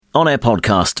On Air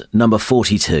podcast number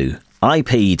 42,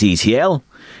 IPDTL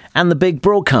and the Big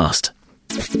Broadcast.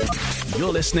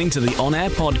 You're listening to the On Air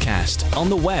podcast on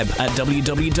the web at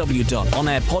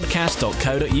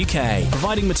www.onairpodcast.co.uk,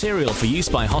 providing material for use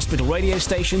by hospital radio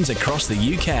stations across the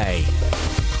UK.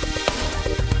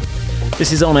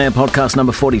 This is On Air podcast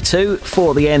number 42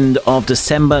 for the end of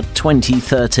December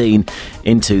 2013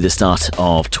 into the start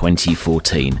of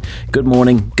 2014. Good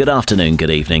morning, good afternoon, good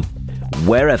evening.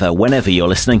 Whenever you're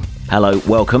listening. Hello,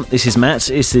 welcome. This is Matt.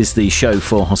 This is the show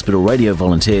for hospital radio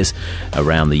volunteers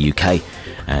around the UK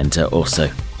and also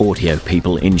audio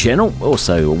people in general.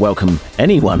 Also welcome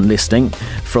anyone listening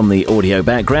from the audio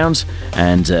background,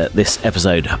 and this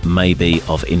episode may be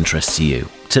of interest to you.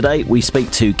 Today we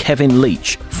speak to Kevin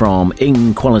Leach from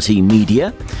InQuality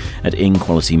Media at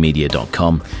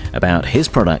inqualitymedia.com about his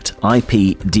product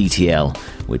IPDTL,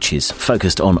 which is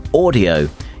focused on audio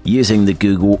using the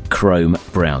Google Chrome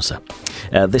browser.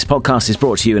 This podcast is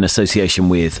brought to you in association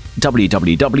with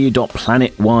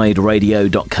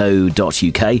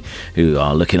www.planetwideradio.co.uk, who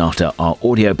are looking after our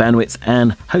audio bandwidth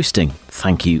and hosting.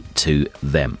 Thank you to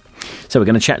them. So we're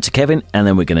going to chat to Kevin, and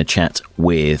then we're going to chat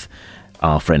with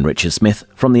our friend Richard Smith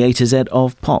from the A to Z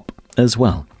of Pop as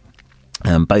well.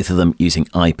 Both of them using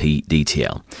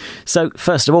IPDTL. So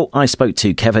first of all, I spoke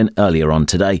to Kevin earlier on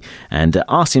today and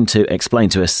asked him to explain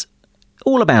to us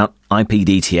all about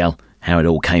IPDTL, how it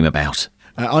all came about.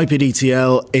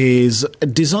 IPDTL is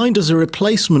designed as a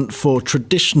replacement for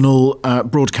traditional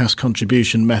broadcast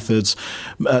contribution methods.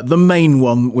 The main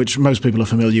one, which most people are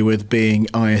familiar with, being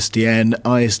ISDN.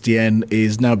 ISDN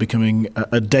is now becoming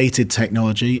a dated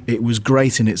technology. It was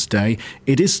great in its day.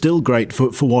 It is still great for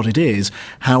what it is.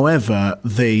 However,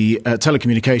 the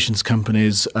telecommunications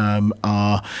companies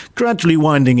are gradually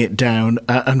winding it down,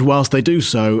 and whilst they do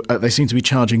so, they seem to be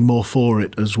charging more for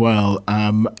it as well.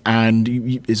 And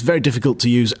it's very difficult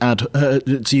to use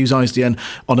ISDN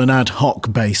on an ad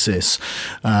hoc basis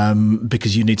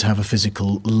because you need to have a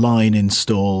physical line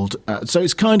installed. So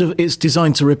it's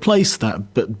designed to replace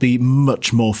that, but be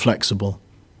much more flexible.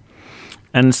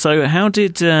 And so, how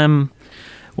did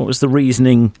what was the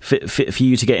reasoning for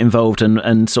you to get involved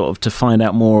and sort of to find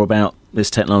out more about this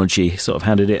technology? Sort of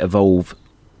how did it evolve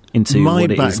into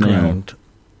what it is now?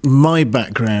 My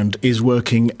background is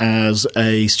working as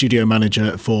a studio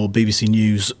manager for BBC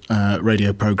News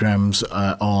radio programmes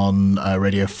on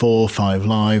Radio 4, 5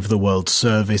 Live, The World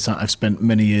Service. I've spent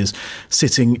many years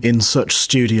sitting in such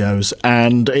studios,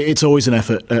 and it's always an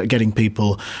effort getting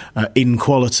people in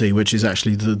quality, which is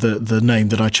actually the name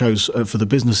that I chose for the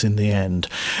business in the end.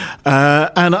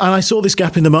 And I saw this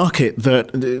gap in the market, that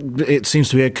it seems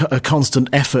to be a constant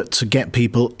effort to get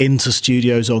people into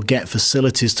studios or get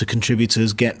facilities to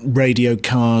contributors, get radio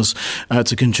cars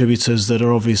to contributors that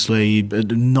are obviously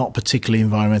not particularly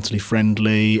environmentally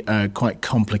friendly, quite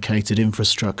complicated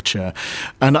infrastructure.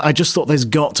 And I just thought there's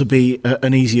got to be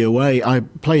an easier way. I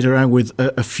played around with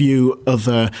a few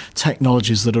other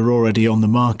technologies that are already on the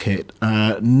market.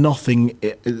 Nothing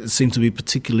seemed to be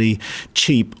particularly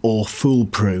cheap or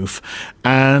foolproof.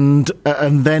 And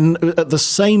then at the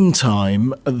same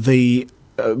time, the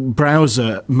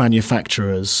browser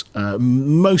manufacturers,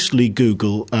 mostly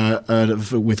Google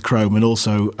with Chrome and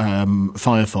also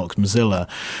Firefox, Mozilla,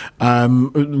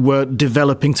 were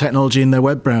developing technology in their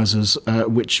web browsers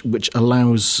which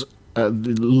allows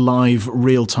live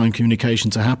real-time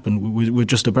communication to happen with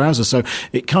just a browser. So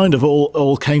it kind of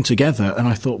all came together, and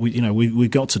I thought we've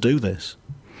got to do this.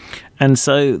 And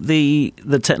so the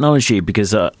technology,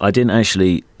 because I didn't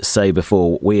actually say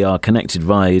before, we are connected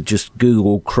via just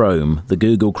Google Chrome, the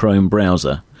Google Chrome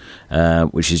browser,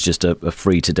 which is just a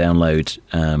free to download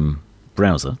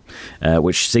browser,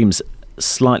 which seems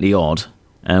slightly odd.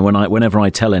 And whenever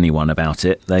I tell anyone about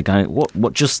it, they go,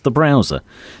 "What? Just the browser?"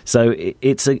 So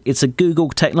it's a Google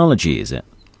technology, is it?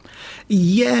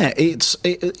 Yeah, it's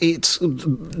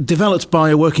developed by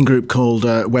a working group called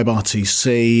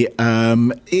WebRTC.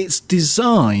 It's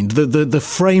designed, the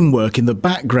framework in the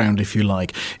background, if you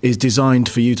like, is designed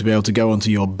for you to be able to go onto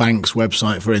your bank's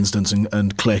website, for instance,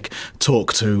 and click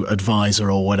talk to advisor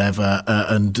or whatever,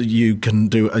 and you can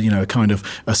do a kind of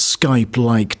a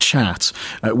Skype-like chat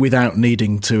without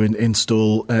needing to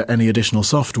install any additional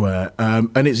software.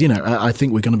 And it's I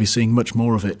think we're going to be seeing much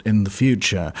more of it in the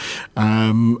future.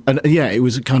 It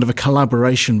was kind of a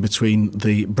collaboration between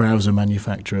the browser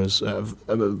manufacturers,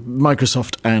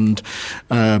 Microsoft and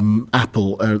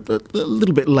Apple, a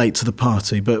little bit late to the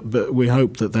party, but we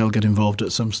hope that they'll get involved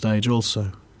at some stage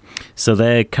also. So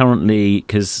they're currently,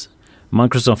 because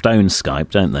Microsoft owns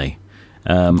Skype, don't they?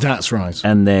 That's right.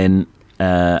 And then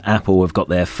Apple have got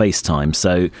their FaceTime,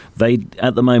 so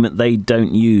at the moment they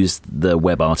don't use the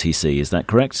WebRTC. Is that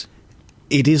correct?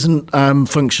 It isn't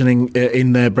functioning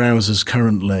in their browsers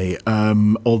currently,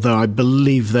 although I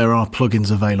believe there are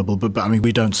plugins available. But I mean,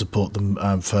 we don't support them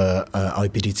for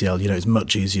IPDTL. It's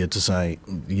much easier to say,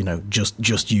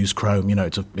 just use Chrome.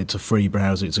 It's a free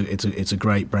browser. It's a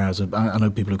great browser. I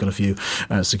know people have got a few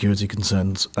security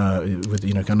concerns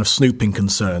with kind of snooping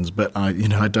concerns, but I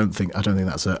don't think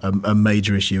that's a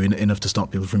major issue enough to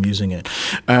stop people from using it.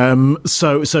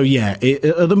 So yeah,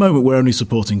 at the moment we're only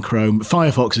supporting Chrome.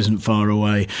 Firefox isn't far away.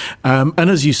 And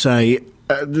as you say,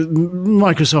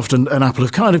 Microsoft and Apple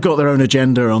have kind of got their own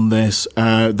agenda on this.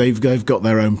 They've got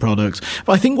their own products.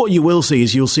 But I think what you will see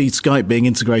is you'll see Skype being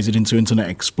integrated into Internet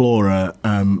Explorer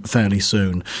fairly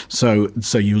soon. So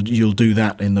you'll do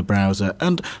that in the browser,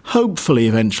 and hopefully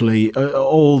eventually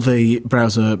all the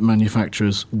browser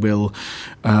manufacturers will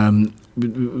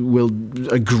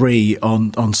agree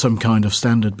on some kind of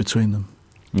standard between them.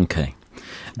 Okay.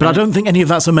 But I don't think any of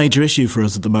that's a major issue for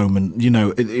us at the moment.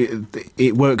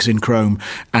 It works in Chrome,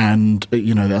 and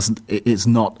it's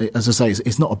not, as I say,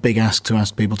 it's not a big ask to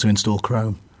ask people to install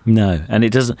Chrome. No, and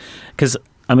it doesn't, because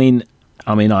I mean,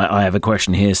 I have a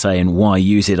question here saying why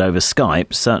use it over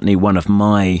Skype. Certainly, one of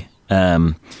my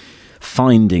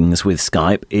findings with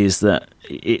Skype is that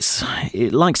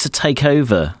it likes to take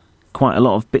over quite a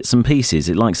lot of bits and pieces.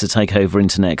 It likes to take over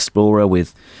Internet Explorer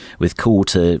with call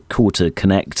to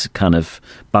connect kind of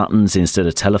buttons instead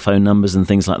of telephone numbers and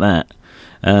things like that.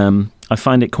 I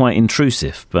find it quite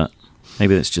intrusive, but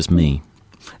maybe that's just me.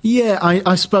 Yeah,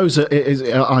 I suppose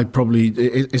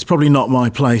it's probably not my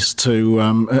place to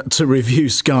review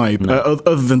Skype,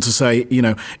 other than to say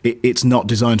it's not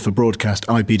designed for broadcast.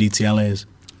 IPDTL is.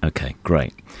 Okay,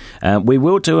 great. We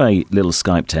will do a little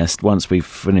Skype test once we've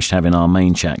finished having our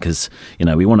main chat, because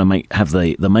we want to have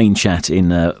the main chat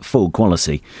in full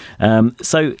quality.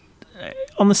 So,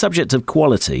 on the subject of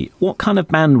quality, what kind of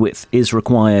bandwidth is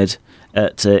required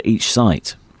at each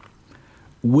site?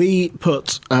 We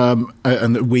put,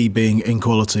 and we being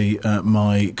InQuality,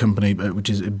 my company, which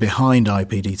is behind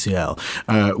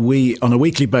IPDTL, we on a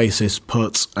weekly basis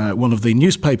put one of the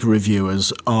newspaper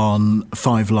reviewers on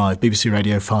 5 Live, BBC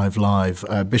Radio 5 Live.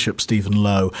 Bishop Stephen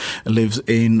Lowe lives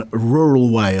in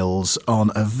rural Wales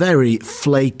on a very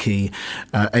flaky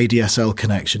ADSL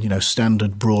connection,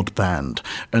 standard broadband,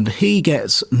 and he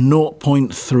gets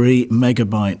 0.3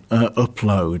 megabyte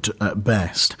upload at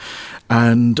best.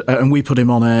 And we put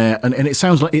him on air, and it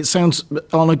sounds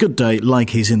on a good day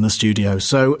like he's in the studio.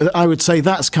 So I would say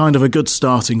that's kind of a good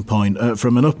starting point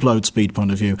from an upload speed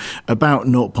point of view, about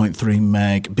 0.3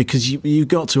 meg, because you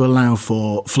got to allow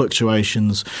for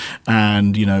fluctuations,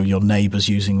 and your neighbours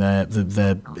using their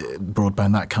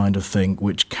broadband, that kind of thing,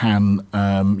 which can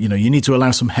you need to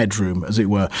allow some headroom, as it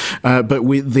were. But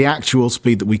the actual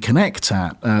speed that we connect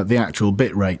at, the actual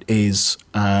bit rate is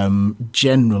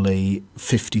generally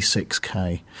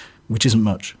 56k, which isn't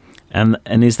much. And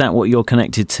is that what you're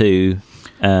connected to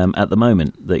at the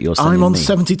moment that you're sending? I'm on me?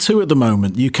 72 at the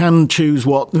moment. You can choose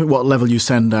what level you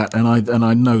send at, and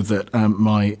I know that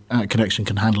my connection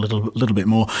can handle a little bit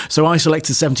more. So I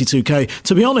selected 72k.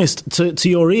 To be honest, to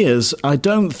your ears, I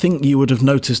don't think you would have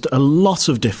noticed a lot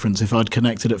of difference if I'd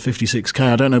connected at 56k.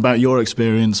 I don't know about your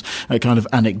experience, kind of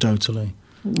anecdotally.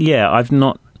 Yeah, I've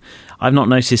not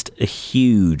noticed a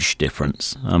huge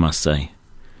difference, I must say.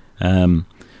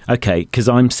 Okay, because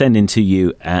I'm sending to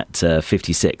you at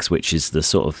 56, which is the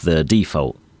sort of the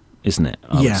default, isn't it?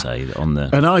 I would say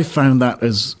and I found that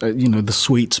as the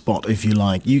sweet spot, if you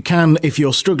like. You can, if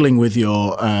you're struggling with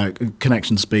your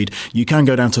connection speed, you can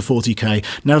go down to 40k.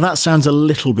 Now that sounds a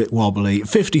little bit wobbly.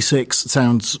 56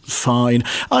 sounds fine.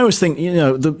 I always think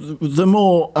the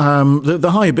more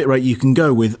the higher bit rate you can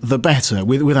go with, the better.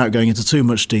 Without going into too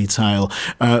much detail,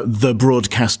 the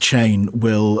broadcast chain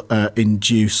will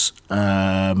induce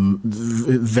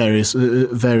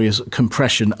various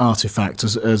compression artifacts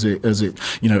as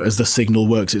the signal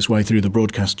works its way through the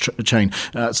broadcast chain.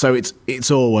 So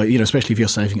it's always, especially if you're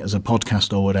saving it as a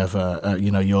podcast or whatever,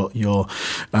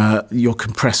 you're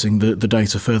compressing the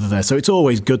data further there. So it's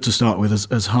always good to start with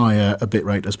as high a bit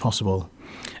rate as possible.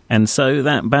 And so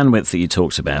that bandwidth that you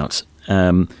talked about,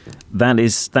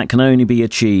 that can only be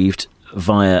achieved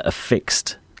via a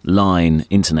fixed line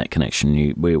internet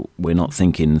connection. We're not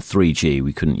thinking 3G.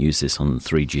 We couldn't use this on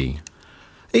 3G.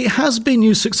 It has been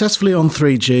used successfully on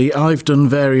 3G. I've done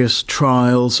various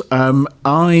trials.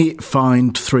 I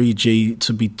find 3G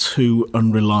to be too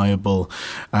unreliable.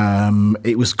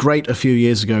 It was great a few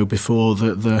years ago before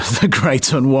the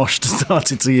great unwashed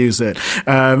started to use it.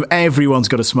 Everyone's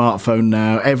got a smartphone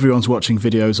now. Everyone's watching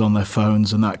videos on their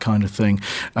phones and that kind of thing.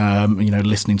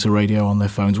 Listening to radio on their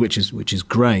phones, which is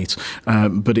great.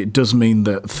 But it does mean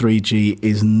that 3G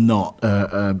is not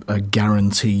a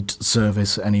guaranteed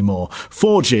service anymore.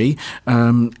 4G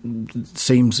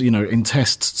seems, in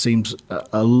tests, seems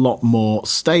a lot more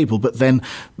stable, but then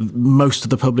most of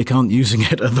the public aren't using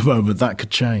it at the moment. That could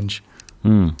change.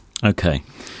 Okay.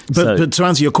 But to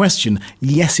answer your question,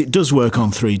 yes, it does work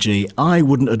on 3G. I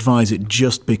wouldn't advise it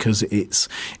just because it's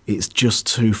just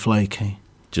too flaky.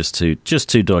 Just too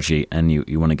dodgy, and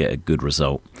you want to get a good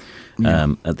result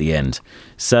at the end.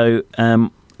 So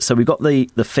we've got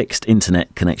the fixed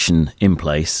internet connection in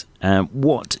place.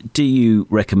 What do you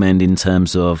recommend in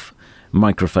terms of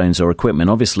microphones or equipment?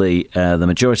 Obviously, the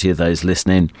majority of those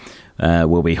listening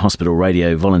will be hospital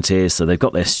radio volunteers, so they've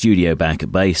got their studio back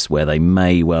at base where they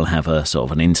may well have a sort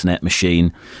of an internet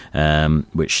machine,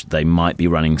 which they might be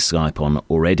running Skype on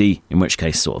already, in which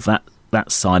case sort of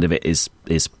that side of it is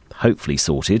hopefully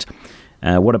sorted.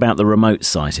 What about the remote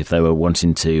site if they were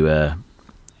wanting to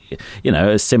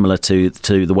similar to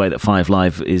the way that 5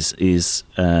 Live is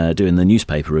doing the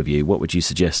newspaper review? What would you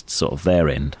suggest sort of their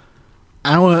end?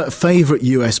 Our favourite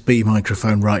USB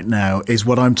microphone right now is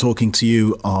what I'm talking to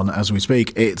you on as we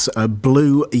speak. It's a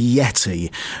Blue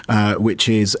Yeti, which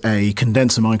is a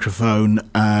condenser microphone.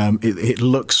 It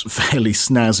looks fairly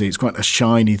snazzy. It's quite a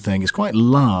shiny thing. It's quite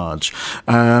large.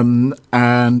 And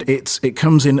it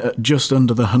comes in at just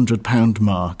under the £100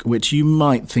 mark, which you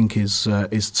might think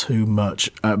is too much.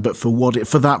 But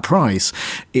for that price,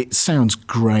 it sounds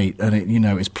great, and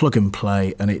it's plug and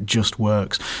play, and it just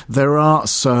works. There are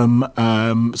some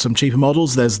cheaper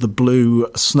models. There's the Blue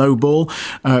Snowball,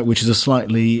 which is a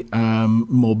slightly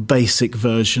more basic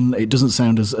version. It doesn't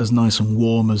sound as nice and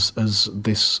warm as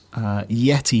this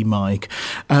Yeti mic.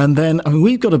 And then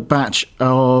we've got a batch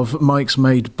of mics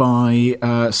made by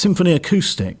Symphony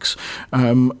Acoustics,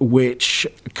 which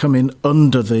come in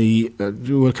around the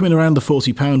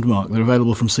 £40 mark. They're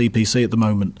available from CPC at the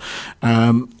moment.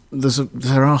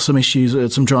 There are some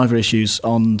issues, some driver issues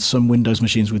on some Windows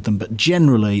machines with them, but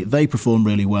generally they perform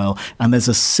really well. And there's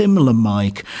a similar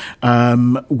mic,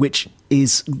 which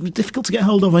is difficult to get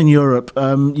hold of in Europe.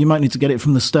 You might need to get it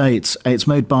from the States. It's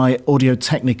made by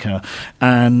Audio-Technica,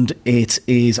 and it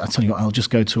is, I tell you what, I'll just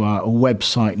go to our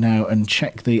website now and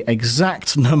check the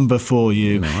exact number for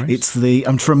you. Nice.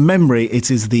 It's from memory,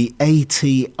 it is the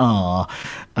ATR.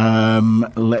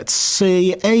 Let's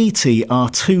see,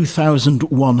 ATR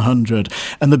 2100.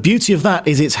 And the beauty of that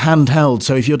is it's handheld.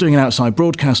 So if you're doing an outside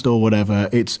broadcast or whatever,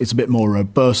 it's a bit more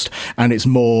robust, and it's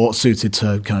more suited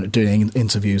to kind of doing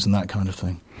interviews and that kind of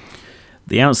thing.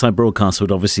 The outside broadcast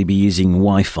would obviously be using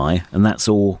Wi-Fi, and that's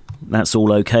all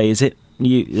okay, is it?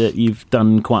 You've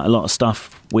done quite a lot of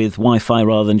stuff with Wi-Fi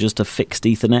rather than just a fixed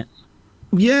Ethernet?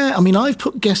 Yeah, I've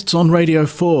put guests on Radio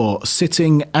 4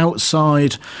 sitting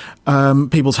outside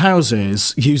people's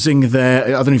houses using their, I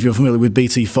don't know if you're familiar with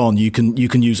BT Phone, you can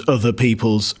use other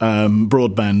people's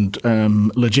broadband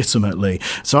legitimately.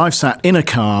 So I've sat in a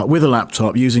car with a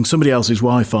laptop using somebody else's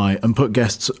Wi-Fi and put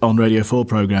guests on Radio 4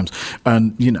 programs,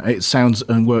 and it sounds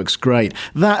and works great.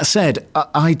 That said,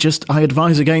 I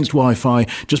advise against Wi-Fi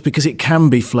just because it can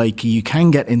be flaky. You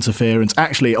can get interference.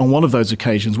 Actually, on one of those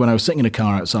occasions when I was sitting in a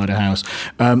car outside a house,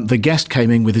 the guest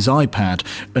came in with his iPad,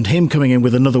 and him coming in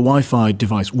with another Wi-Fi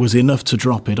device was enough to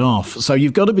drop it off. So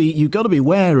you've got to be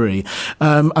wary.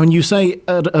 You say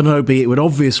at an OB it would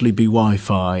obviously be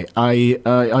Wi-Fi. I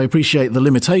appreciate the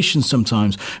limitations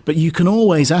sometimes, but you can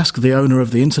always ask the owner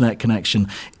of the internet connection,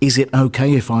 is it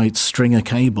okay if I string a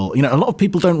cable? A lot of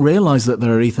people don't realise that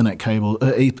there are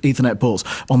Ethernet ports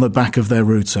on the back of their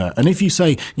router. And if you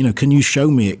say, can you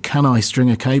show me it? Can I string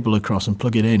a cable across and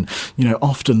plug it in?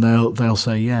 Often they'll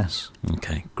say yes.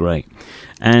 Okay, great.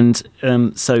 And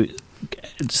so,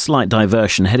 slight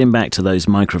diversion. Heading back to those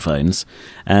microphones,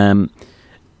 they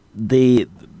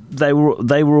were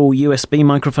all USB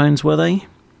microphones, were they?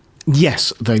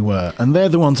 Yes, they were, and they're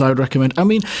the ones I would recommend.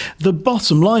 The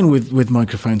bottom line with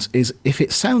microphones is if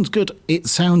it sounds good, it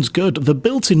sounds good. The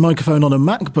built-in microphone on a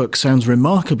MacBook sounds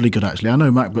remarkably good, actually. I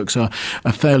know MacBooks are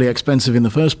fairly expensive in the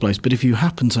first place, but if you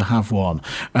happen to have one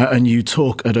and you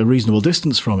talk at a reasonable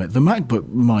distance from it, the MacBook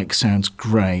mic sounds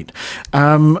great.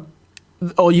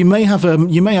 Or you may have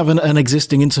an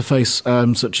existing interface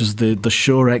such as the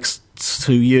Shure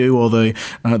X2U or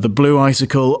the Blue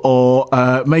Icicle, or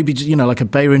maybe like a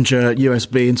Behringer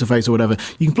USB interface or whatever.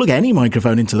 You can plug any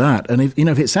microphone into that, and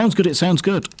if it sounds good, it sounds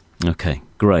good. Okay,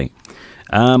 great.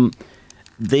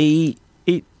 The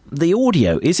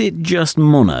audio, is it just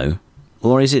mono,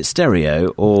 or is it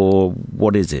stereo, or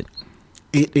what is it?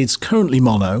 It's currently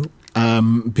mono.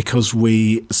 Because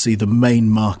we see the main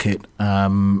market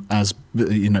as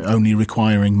only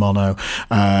requiring mono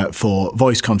for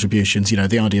voice contributions.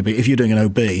 The idea being, if you're doing an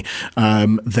OB,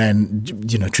 then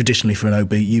traditionally for an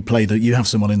OB you have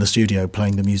someone in the studio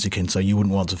playing the music in, so you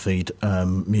wouldn't want to feed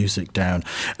music down.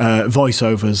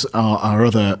 Voiceovers are our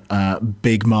other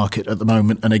big market at the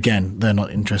moment, and again, they're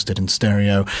not interested in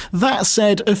stereo. That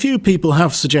said, a few people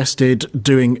have suggested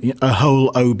doing a whole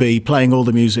OB, playing all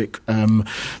the music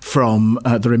from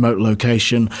the remote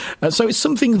location. So it's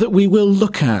something that we will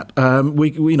look at.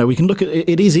 We can look at it.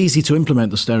 It is easy to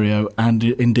implement the stereo and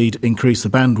indeed increase the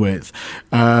bandwidth.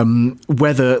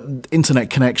 Whether internet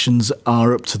connections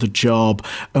are up to the job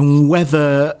and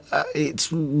whether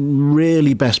it's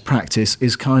really best practice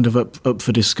is kind of up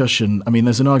for discussion. I mean,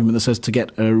 there's an argument that says to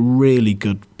get a really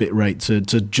good bit rate to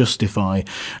justify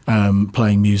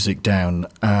playing music down.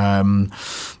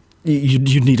 You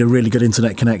need a really good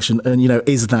internet connection, and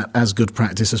is that as good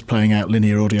practice as playing out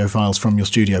linear audio files from your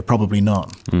studio? Probably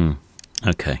not.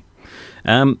 Okay.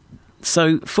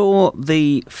 So for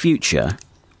the future,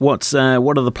 what are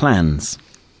the plans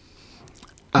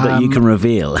that you can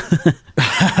reveal?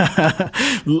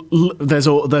 There's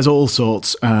all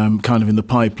sorts kind of in the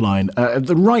pipeline.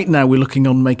 Right now, we're looking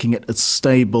on making it as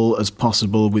stable as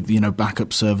possible with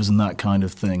backup servers and that kind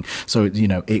of thing. So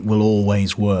it will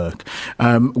always work.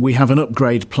 We have an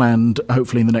upgrade planned,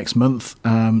 hopefully in the next month.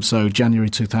 So January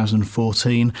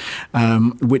 2014,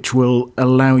 which will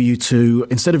allow you to,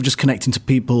 instead of just connecting to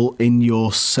people in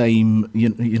your same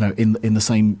in the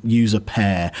same user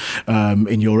pair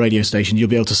in your radio station, you'll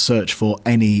be able to search for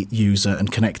any user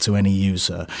and connect to any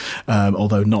user,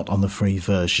 although not on the free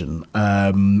version.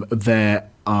 There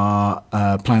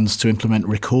are plans to implement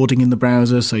recording in the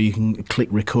browser, so you can click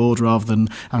record rather than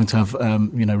having to have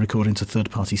record into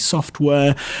third-party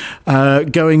software.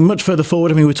 Going much further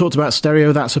forward, we talked about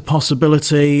stereo. That's a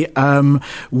possibility.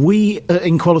 We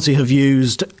in Quality have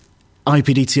used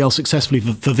IPDTL successfully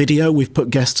for video. We've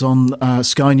put guests on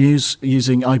Sky News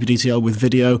using IPDTL with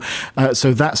video,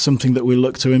 so that's something that we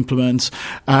look to implement,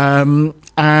 and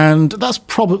that's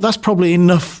probably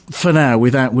enough for now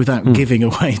without giving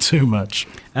away too much.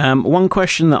 One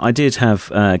question that I did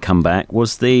have come back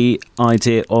was the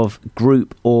idea of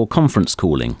group or conference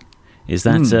calling. Is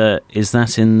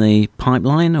that in the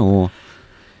pipeline, or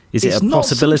is it a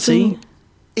possibility?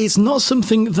 It's not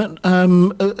something that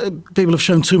people have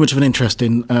shown too much of an interest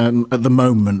in at the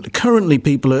moment. Currently,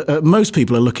 most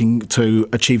people are looking to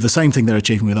achieve the same thing they're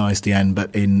achieving with ISDN,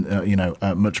 but in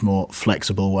a much more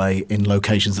flexible way in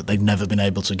locations that they've never been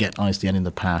able to get ISDN in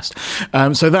the past.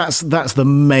 So that's the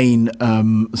main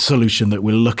solution that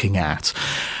we're looking at.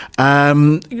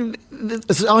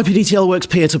 IPDTL works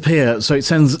peer-to-peer, so it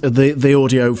sends the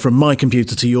audio from my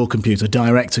computer to your computer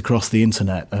direct across the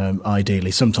internet,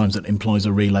 ideally. Sometimes it employs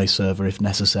a relay server if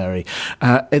necessary.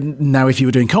 And now, if you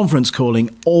were doing conference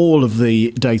calling, all of the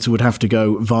data would have to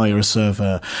go via a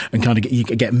server and kind of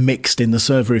get mixed in the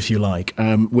server, if you like,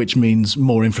 which means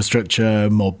more infrastructure,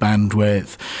 more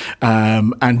bandwidth,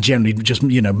 and generally just,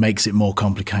 makes it more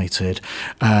complicated.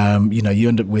 You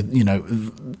end up with,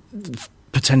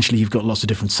 potentially you've got lots of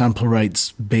different sample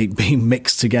rates being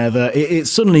mixed together. It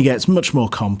suddenly gets much more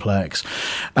complex.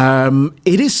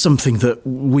 It is something that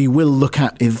we will look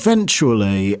at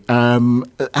eventually.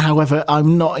 However,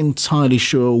 I'm not entirely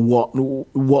sure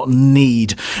what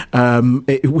need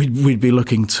we'd be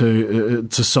looking to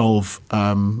solve.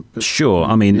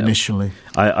 Sure, initially,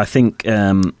 I think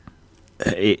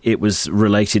it was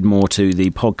related more to the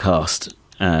podcast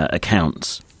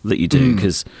accounts that you do,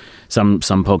 because some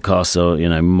podcasts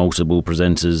are multiple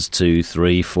presenters, 2,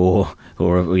 3, 4,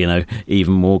 or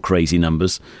even more crazy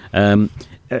numbers. Can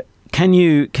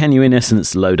you in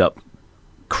essence load up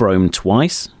Chrome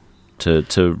twice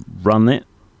to run it?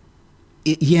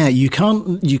 Yeah, you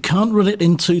can't run it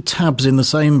in 2 tabs in the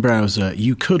same browser.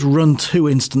 You could run 2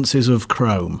 instances of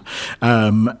Chrome,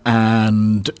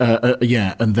 and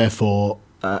therefore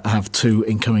have 2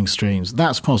 incoming streams.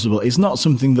 That's possible. It's not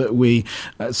something that we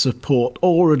support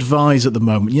or advise at the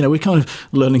moment. We're kind of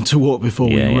learning to walk before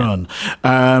we run.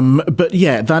 But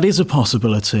yeah, that is a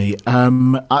possibility. I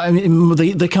mean,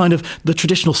 the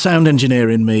traditional sound engineer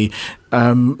in me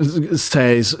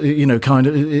says, kind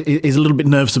of is a little bit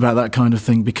nervous about that kind of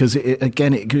thing, because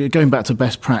going back to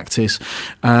best practice,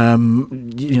 how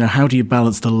do you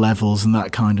balance the levels and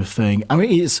that kind of thing? I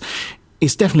mean,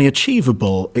 it's definitely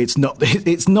achievable. It's not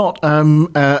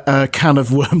a can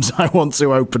of worms I want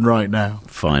to open right now.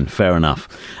 Fine, fair enough.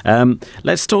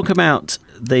 Let's talk about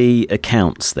the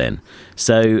accounts then.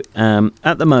 So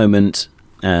at the moment,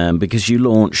 because you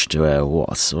launched,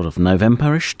 sort of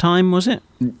November-ish time, was it?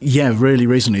 Yeah, really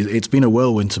recently. It's been a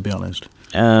whirlwind, to be honest.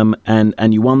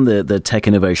 And you won the Tech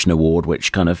Innovation Award,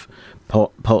 which kind of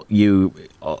put you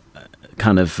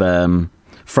kind of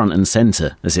front and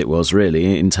centre, as it was,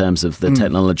 really, in terms of the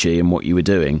technology and what you were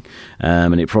doing.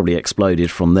 And it probably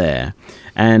exploded from there.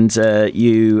 And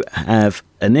you have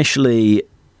initially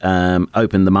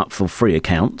opened them up for free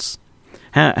accounts.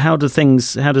 How does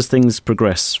things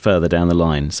progress further down the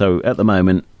line? So at the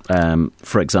moment,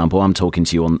 for example, I'm talking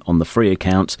to you on the free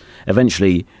account.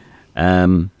 Eventually,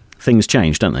 things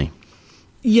change, don't they?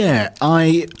 Yeah,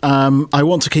 I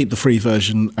want to keep the free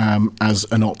version as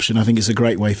an option. I think it's a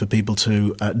great way for people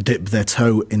to dip their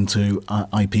toe into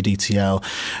IPDTL.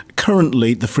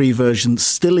 Currently, the free version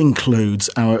still includes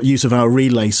our use of our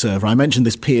relay server. I mentioned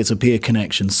this peer-to-peer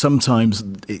connection. Sometimes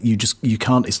you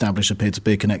can't establish a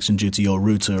peer-to-peer connection due to your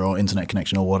router or internet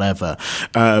connection or whatever.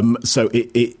 So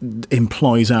it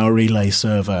employs our relay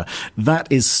server.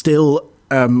 That is still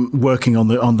working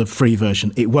on the free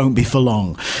version. It won't be for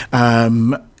long.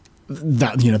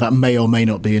 That may or may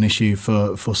not be an issue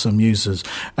for some users.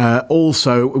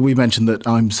 Also, we mentioned that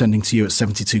I'm sending to you at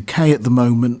 72K at the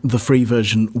moment. The free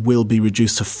version will be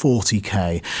reduced to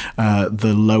 40K,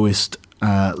 the lowest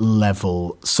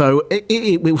level. So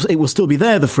it will still be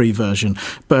there, the free version.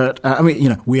 But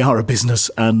we are a business,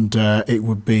 and it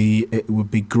would be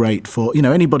great for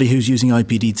anybody who's using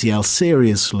IPDTL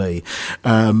seriously.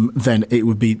 Then it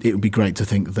would be great to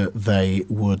think that they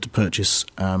would purchase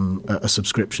a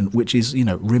subscription, which is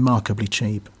remarkably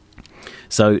cheap.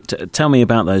 So tell me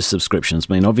about those subscriptions.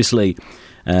 I mean, obviously,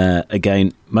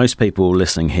 again, most people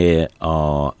listening here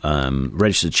are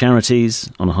registered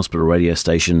charities on a hospital radio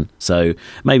station. So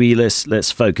maybe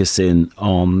let's focus in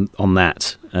on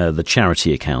that, the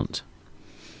charity account.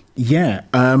 Yeah,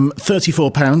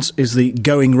 £34 is the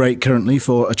going rate currently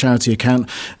for a charity account.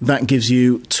 That gives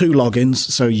you 2 logins,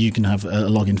 so you can have a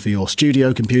login for your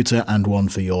studio computer and one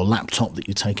for your laptop that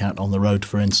you take out on the road,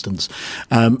 for instance.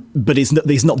 But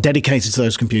it's not dedicated to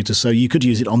those computers, so you could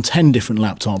use it on 10 different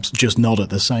laptops, just not at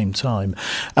the same time.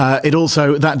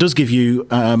 That does give you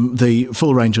the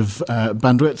full range of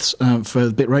bandwidths for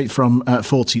the bitrate from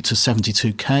 40 to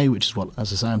 72K, which is what,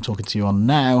 as I say, I'm talking to you on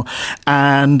now.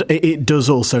 And it does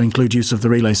also include use of the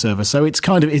relay server, so it's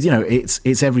kind of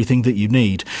it's everything that you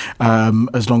need,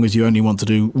 as long as you only want to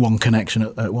do one connection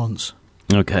at once.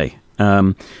 Okay,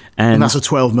 and that's a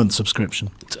 12-month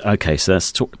subscription. Okay, so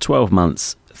that's 12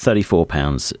 months,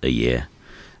 £34 a year,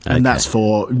 okay. And that's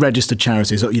for registered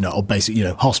charities, or basic,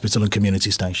 hospital and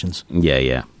community stations.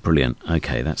 Yeah, brilliant.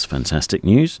 Okay, that's fantastic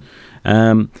news.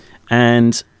 And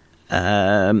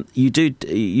you do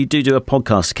a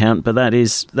podcast account, but that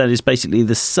is basically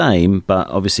the same, but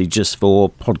obviously just for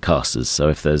podcasters. So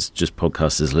if there's just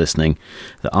podcasters listening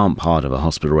that aren't part of a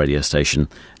hospital radio station,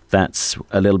 that's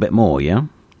a little bit more, yeah?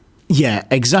 Yeah,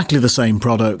 exactly the same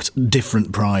product,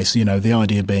 different price. The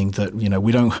idea being that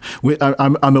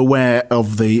I'm aware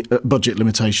of the budget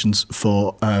limitations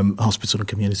for hospital and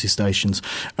community stations,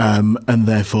 and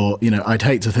therefore, I'd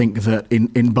hate to think that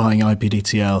in buying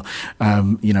IPDTL,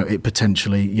 it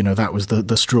potentially, that was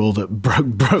the straw that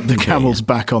broke the camel's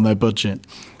back on their budget.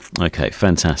 Okay,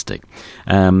 fantastic.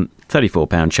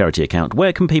 £34 charity account.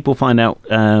 Where can people find out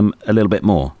a little bit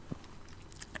more?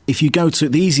 If you go to,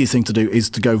 the easiest thing to do is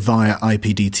to go via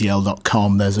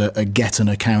ipdtl.com. There's a get an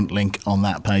account link on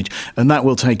that page, and that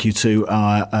will take you to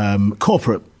our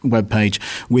corporate webpage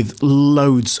with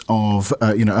loads of,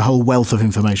 a whole wealth of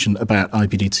information about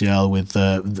IPDTL with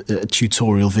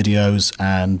tutorial videos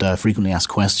and frequently asked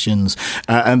questions.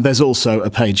 And there's also a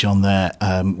page on there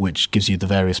which gives you the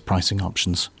various pricing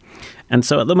options. And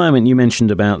so at the moment you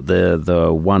mentioned about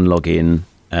the one login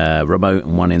remote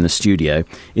and one in the studio.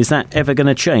 Is that ever going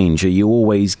to change? Are you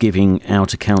always giving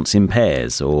out accounts in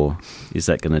pairs, or is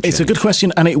that going to change? It's a good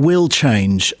question, and it will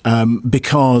change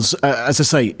because, as I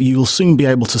say, you will soon be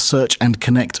able to search and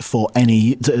connect to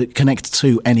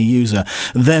any user.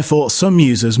 Therefore, some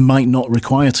users might not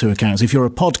require two accounts. If you're a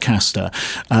podcaster,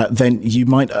 then you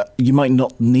might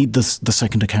not need the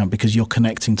second account because you're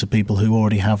connecting to people who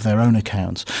already have their own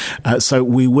accounts. So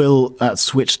we will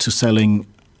switch to selling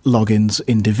logins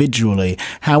individually.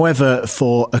 However,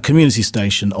 for a community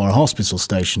station or a hospital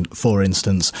station, for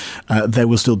instance, there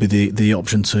will still be the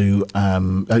option to,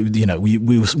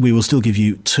 we will still give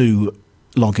you two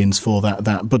logins for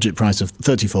that budget price of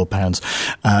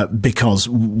 £34 because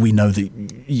we know that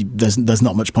there's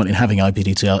not much point in having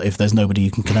IPDTL if there's nobody you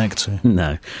can connect to.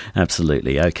 No,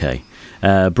 absolutely. Okay,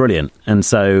 brilliant. And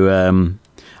so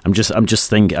I'm just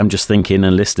thinking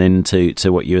and listening to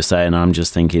what you were saying. I'm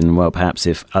just thinking, well, perhaps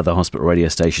if other hospital radio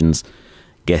stations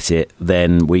get it,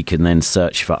 then we can then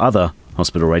search for other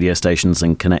hospital radio stations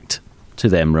and connect to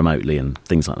them remotely and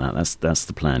things like that. That's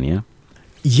the plan, yeah.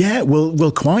 Yeah,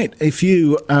 well, quite. If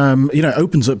you,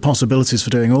 opens up possibilities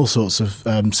for doing all sorts of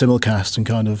simulcast and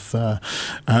kind of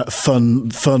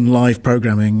fun live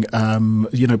programming.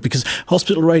 Because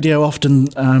hospital radio often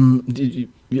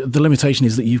the limitation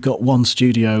is that you've got one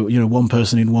studio, one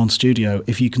person in one studio.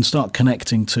 If you can start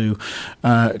connecting to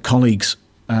colleagues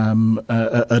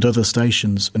at other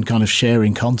stations and kind of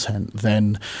sharing content,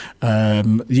 then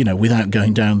without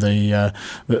going down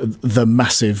the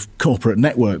massive corporate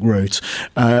network route,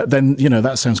 then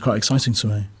that sounds quite exciting to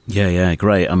me. Yeah,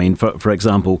 great. I mean, for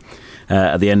example,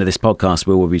 at the end of this podcast,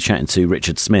 we will be chatting to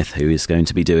Richard Smith, who is going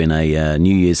to be doing a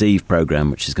New Year's Eve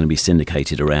programme, which is going to be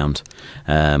syndicated around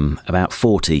about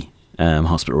 40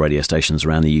 hospital radio stations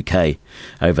around the UK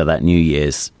over that New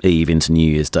Year's Eve into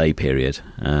New Year's Day period.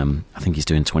 I think he's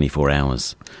doing 24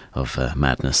 hours of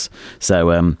madness.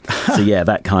 So yeah,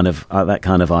 that kind of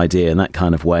idea and that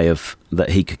kind of way of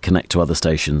that he could connect to other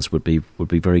stations would be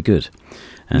very good.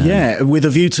 Yeah, with a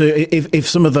view to if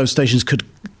some of those stations could,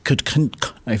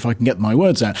 if I can get my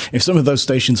words out, if some of those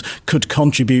stations could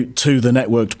contribute to the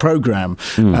networked programme,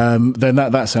 then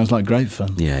that sounds like great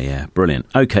fun. Yeah, brilliant.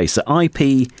 Okay, so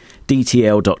ipdtl.com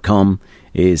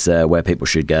is where people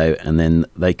should go, and then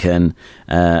they can,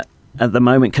 at the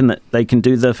moment, they can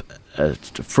do the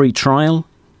free trial.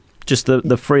 Just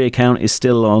the free account is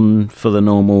still on for the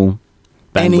normal.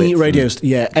 Any radio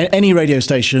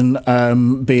station,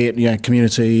 be it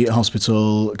community,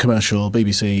 hospital, commercial,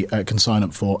 BBC, can sign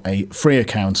up for a free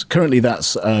account. Currently,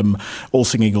 that's all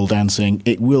singing, all dancing.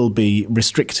 It will be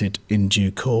restricted in due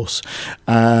course,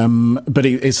 but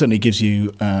it certainly gives you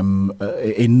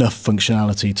enough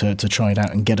functionality to try it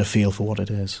out and get a feel for what it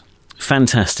is.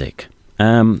 Fantastic.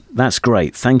 That's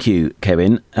great. Thank you,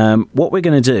 Kevin. What we're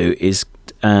going to do is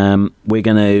we're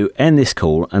going to end this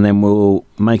call and then we'll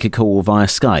make a call via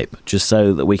Skype just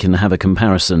so that we can have a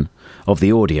comparison of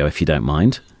the audio, if you don't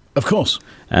mind. Of course.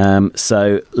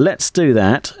 So let's do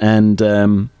that. And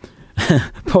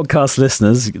podcast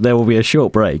listeners, there will be a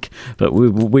short break, but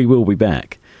we will be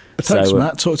back. Thanks,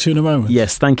 Matt. Talk to you in a moment.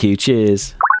 Yes, thank you.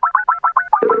 Cheers.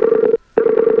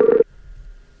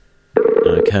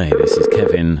 Okay, this is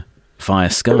Kevin via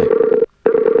Skype.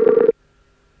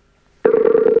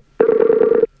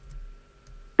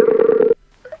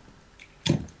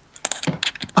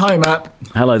 Hi, Matt.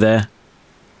 Hello there.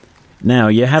 Now,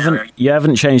 you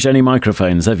haven't changed any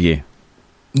microphones, have you?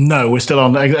 No, we're still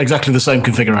on exactly the same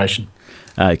configuration.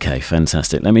 Okay,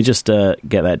 fantastic. Let me just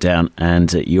get that down,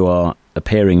 and you are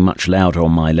appearing much louder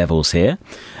on my levels here.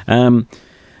 Do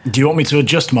you want me to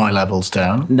adjust my levels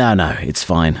down? No, it's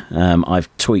fine. I've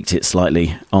tweaked it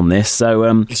slightly on this,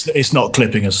 so it's not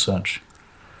clipping as such.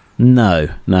 No,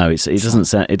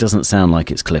 it doesn't sound like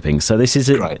it's clipping. So this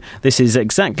is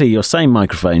exactly your same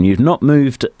microphone. You've not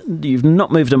moved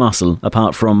a muscle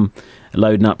apart from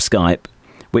loading up Skype.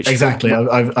 Which exactly,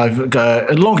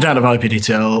 I've logged out of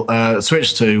IPDTL,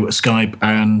 switched to Skype,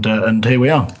 and here we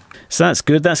are. So that's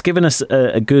good. That's given us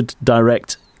a good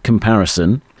direct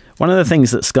comparison. One of the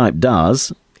things that Skype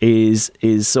does is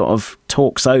sort of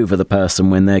talks over the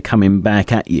person when they're coming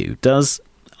back at you. Does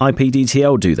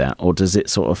IPDTL do that, or does it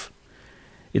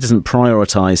doesn't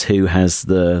prioritise who has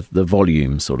the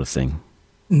volume sort of thing?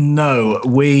 No,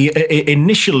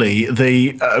 initially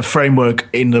the framework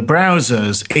in the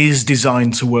browsers is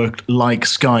designed to work like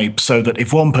Skype, so that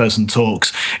if one person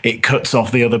talks, it cuts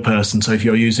off the other person. So if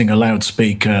you're using a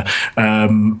loudspeaker,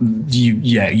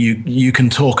 you can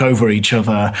talk over each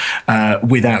other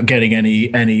without getting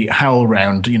any howl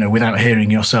round, without hearing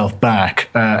yourself back.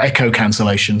 Echo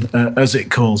cancellation, as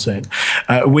it calls it.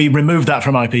 We removed that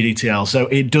from IPDTL, so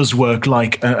it does work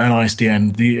like an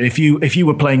ISDN. If you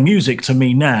were playing music to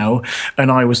me now,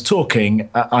 and I was talking,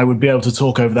 I would be able to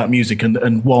talk over that music,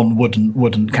 and one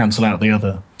wouldn't cancel out the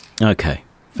other. Okay,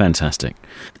 fantastic.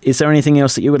 Is there anything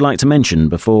else that you would like to mention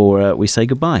before we say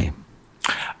goodbye?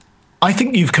 I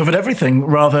think you've covered everything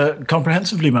rather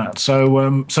comprehensively, Matt.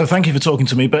 So thank you for talking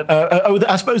to me. But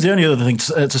I suppose the only other thing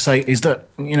to say is that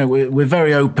we're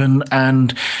very open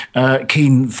and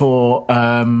keen for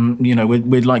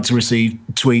we'd like to receive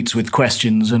tweets with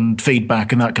questions and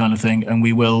feedback and that kind of thing, and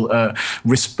we will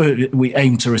we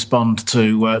aim to respond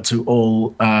to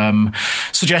all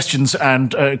suggestions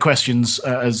and questions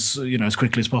as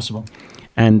quickly as possible.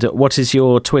 And what is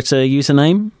your Twitter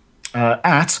username?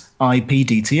 At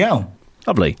IPDTL.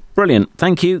 Lovely. Brilliant.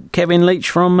 Thank you, Kevin Leach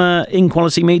from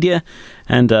InQuality Media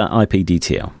and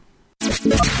IPDTL.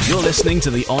 You're listening to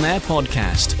the On Air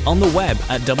Podcast on the web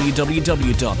at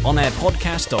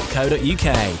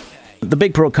www.onairpodcast.co.uk. The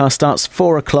big broadcast starts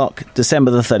 4 o'clock,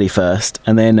 December the 31st,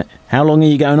 and then how long are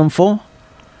you going on for?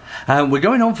 We're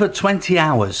going on for 20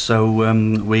 hours, so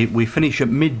we finish at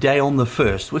midday on the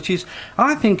 1st, which is,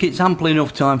 I think it's ample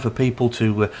enough time for people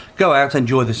to go out,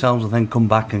 enjoy themselves, and then come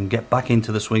back and get back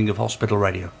into the swing of hospital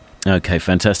radio. Okay,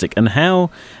 fantastic. And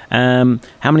how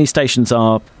many stations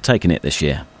are taking it this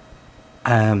year?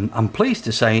 I'm pleased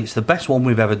to say it's the best one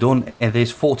we've ever done.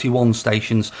 There's 41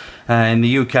 stations in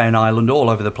the UK and Ireland, all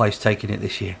over the place, taking it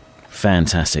this year.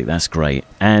 Fantastic, that's great.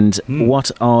 And what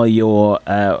are your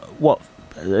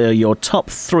top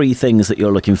 3 things that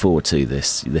you're looking forward to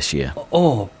this year?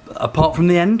 Oh, apart from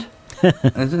the end? I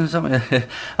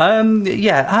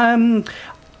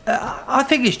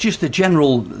think it's just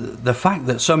the fact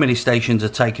that so many stations are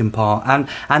taking part and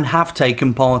have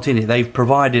taken part in it. They've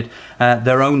provided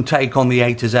their own take on the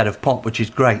A to Z of pop, which is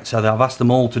great. So I've asked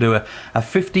them all to do a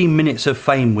 15 minutes of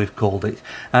fame, we've called it.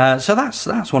 So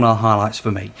that's one of the highlights for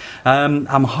me. I'm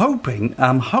hoping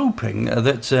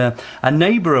that a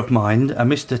neighbour of mine,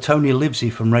 Mr. Tony Livesey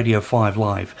from Radio 5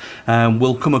 Live,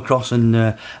 will come across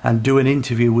and do an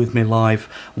interview with me live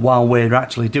while we're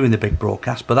actually doing the big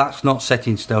broadcast. But that's not set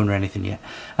in stone or anything yet.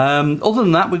 Other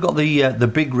than that, we've got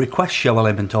the big request show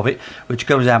element of it, which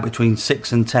goes out between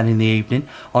 6 and 10 in the evening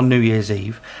on New Year's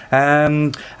Eve,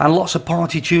 and lots of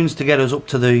party tunes to get us up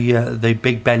to the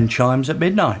Big Ben chimes at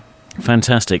midnight.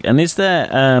 Fantastic. And is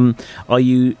there are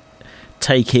you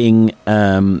taking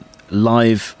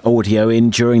live audio in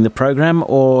during the programme,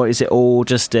 or is it all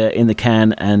just in the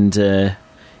can and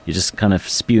you're just kind of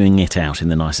spewing it out in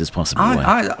the nicest possible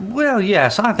way? Well,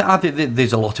 yes. I think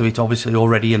there's a lot of it obviously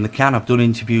already in the can. I've done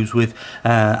interviews with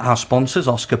our sponsors,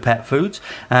 Oscar Pet Foods,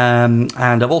 and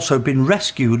I've also been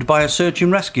rescued by a search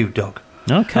and rescue dog.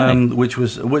 Okay, which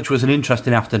was an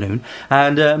interesting afternoon,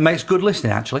 and makes good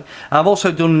listening actually. I've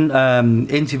also done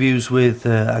interviews with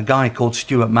a guy called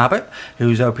Stuart Mabbott,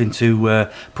 who's hoping to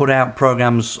put out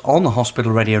programmes on the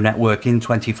Hospital Radio Network in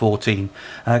 2014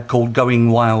 called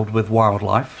Going Wild with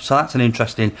Wildlife. So that's an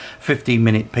interesting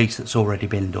 15-minute piece that's already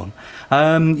been done.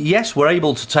 Yes, we're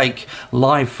able to take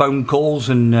live phone calls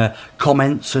and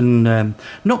comments and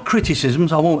not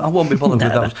criticisms. I won't be bothered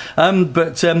with those.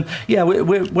 But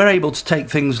we're able to take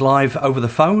things live over the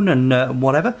phone and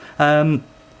whatever.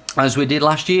 As we did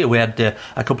last year, we had a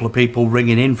couple of people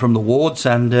ringing in from the wards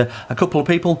and a couple of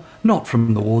people not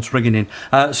from the wards ringing in.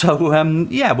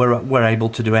 We're able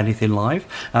to do anything live.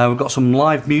 We've got some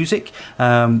live music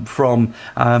from,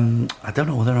 I don't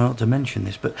know whether or not to mention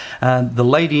this, but the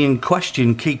lady in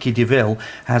question, Kiki DeVille,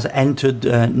 has entered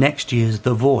next year's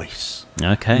The Voice.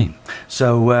 Okay.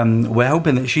 So we're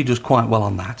hoping that she does quite well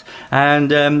on that.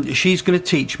 And she's going to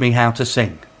teach me how to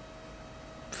sing.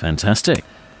 Fantastic.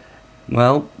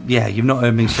 Well, yeah, you've not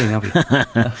heard me sing, have you?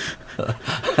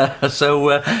 So,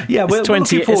 we're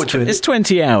looking forward to it. It's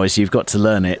 20 hours you've got to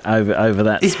learn it over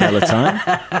that spell of time.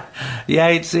 Yeah,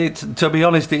 it's to be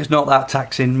honest, it's not that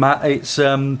taxing, Matt. It's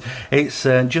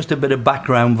just a bit of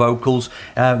background vocals,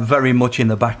 very much in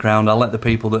the background. I'll let the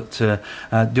people that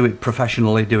do it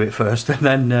professionally do it first, and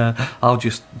then I'll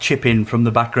just chip in from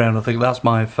the background. I think that's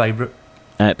my favourite.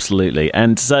 Absolutely.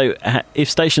 And so if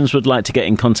stations would like to get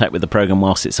in contact with the programme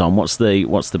whilst it's on, what's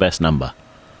the best number?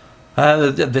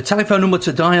 The telephone number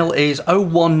to dial is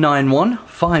 0191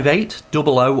 58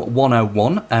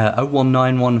 00101.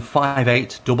 0191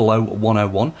 58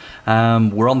 00101.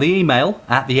 We're on the email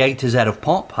at the A to Z of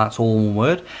Pop, that's all one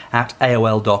word, at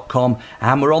AOL.com,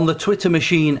 and we're on the Twitter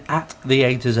machine at the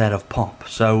A to Z of Pop.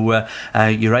 So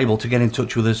you're able to get in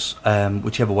touch with us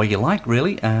whichever way you like,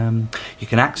 really. You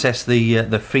can access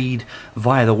the feed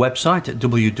via the website at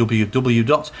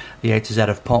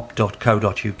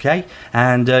www.theatozofpop.co.uk,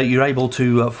 and you're able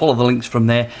to follow the links from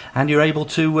there, and you're able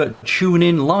to tune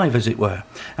in live, as it were.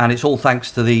 And it's all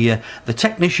thanks to the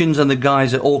technicians and the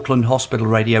guys at Auckland Hospital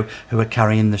Radio who are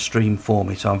carrying the stream for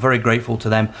me. So I'm very grateful to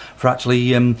them for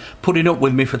actually putting up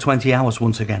with me for 20 hours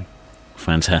once again.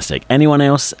 Fantastic. Anyone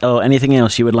else or anything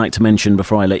else you would like to mention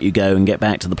before I let you go and get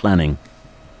back to the planning?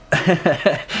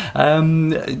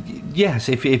 Yes,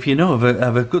 if you know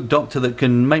of a good doctor that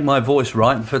can make my voice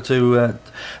right for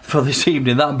this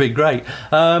evening, that'd be great.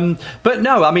 But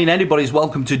no, I mean, anybody's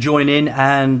welcome to join in,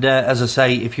 and as I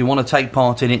say, if you want to take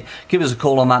part in it, give us a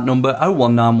call on that number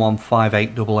 0191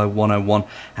 58 00101,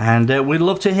 and we'd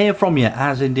love to hear from you,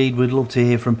 as indeed we'd love to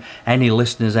hear from any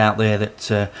listeners out there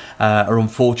that are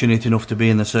unfortunate enough to be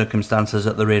in the circumstances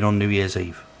that they're in on New Year's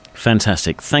Eve.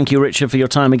 Fantastic. Thank you, Richard, for your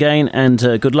time again, and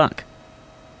good luck.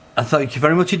 Thank you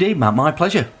very much indeed, Matt. My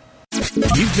pleasure.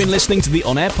 You've been listening to the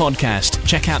On Air Podcast.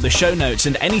 Check out the show notes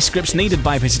and any scripts needed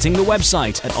by visiting the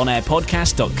website at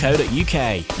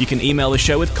onairpodcast.co.uk. You can email the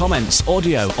show with comments,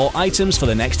 audio, or items for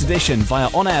the next edition via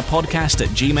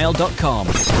onairpodcast@gmail.com.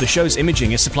 The show's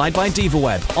imaging is supplied by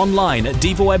DivaWeb, online at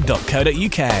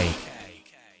divaweb.co.uk.